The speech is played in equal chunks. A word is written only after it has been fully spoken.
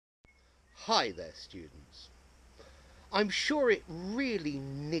Hi there, students. I'm sure it really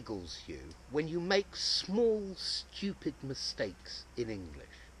niggles you when you make small, stupid mistakes in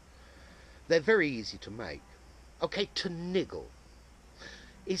English. They're very easy to make. Okay, to niggle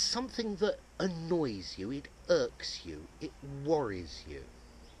is something that annoys you, it irks you, it worries you.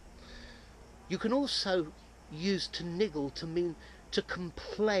 You can also use to niggle to mean to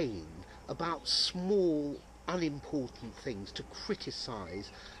complain about small, unimportant things, to criticise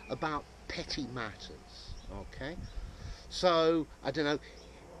about petty matters, okay? So, I don't know,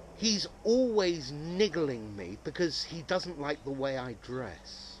 he's always niggling me because he doesn't like the way I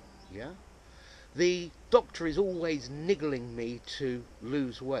dress, yeah? The doctor is always niggling me to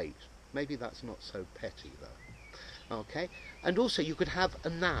lose weight. Maybe that's not so petty, though, okay? And also, you could have a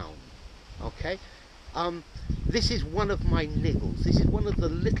noun, okay? This is one of my niggles. This is one of the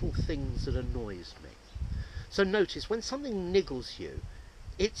little things that annoys me. So notice, when something niggles you,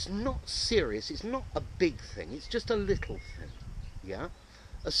 it's not serious, it's not a big thing, it's just a little thing, yeah?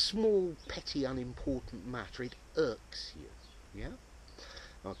 A small, petty, unimportant matter, it irks you, yeah?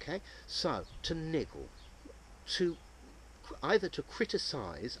 Okay, so, to niggle, to either to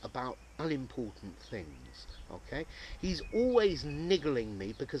criticise about unimportant things, okay? He's always niggling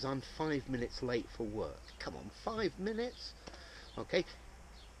me because I'm 5 minutes late for work. Come on, 5 minutes? Okay?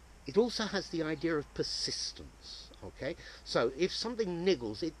 It also has the idea of persistence, okay? So if something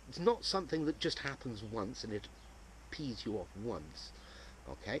niggles, it's not something that just happens once and it pees you off once,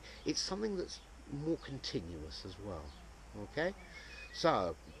 okay? It's something that's more continuous as well, okay?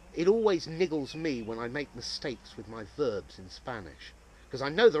 So it always niggles me when I make mistakes with my verbs in Spanish, because I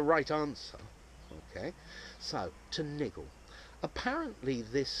know the right answer, okay? So, to niggle. Apparently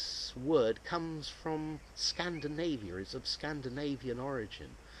this word comes from Scandinavia, it's of Scandinavian origin.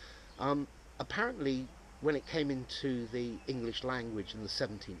 Apparently, when it came into the English language in the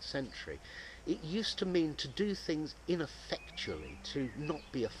 17th century, it used to mean to do things ineffectually, to not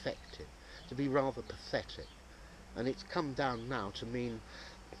be effective, to be rather pathetic. And it's come down now to mean,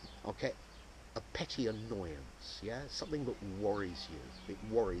 okay, a petty annoyance, yeah? Something that worries you,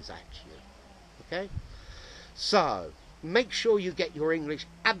 it worries at you, okay? So, make sure you get your English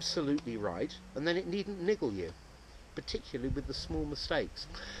absolutely right, and then it needn't niggle you, particularly with the small mistakes.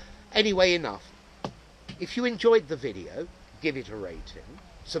 Anyway, enough. If you enjoyed the video, give it a rating,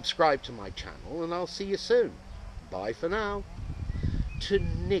 subscribe to my channel, and I'll see you soon. Bye for now. To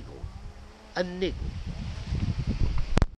niggle. A niggle.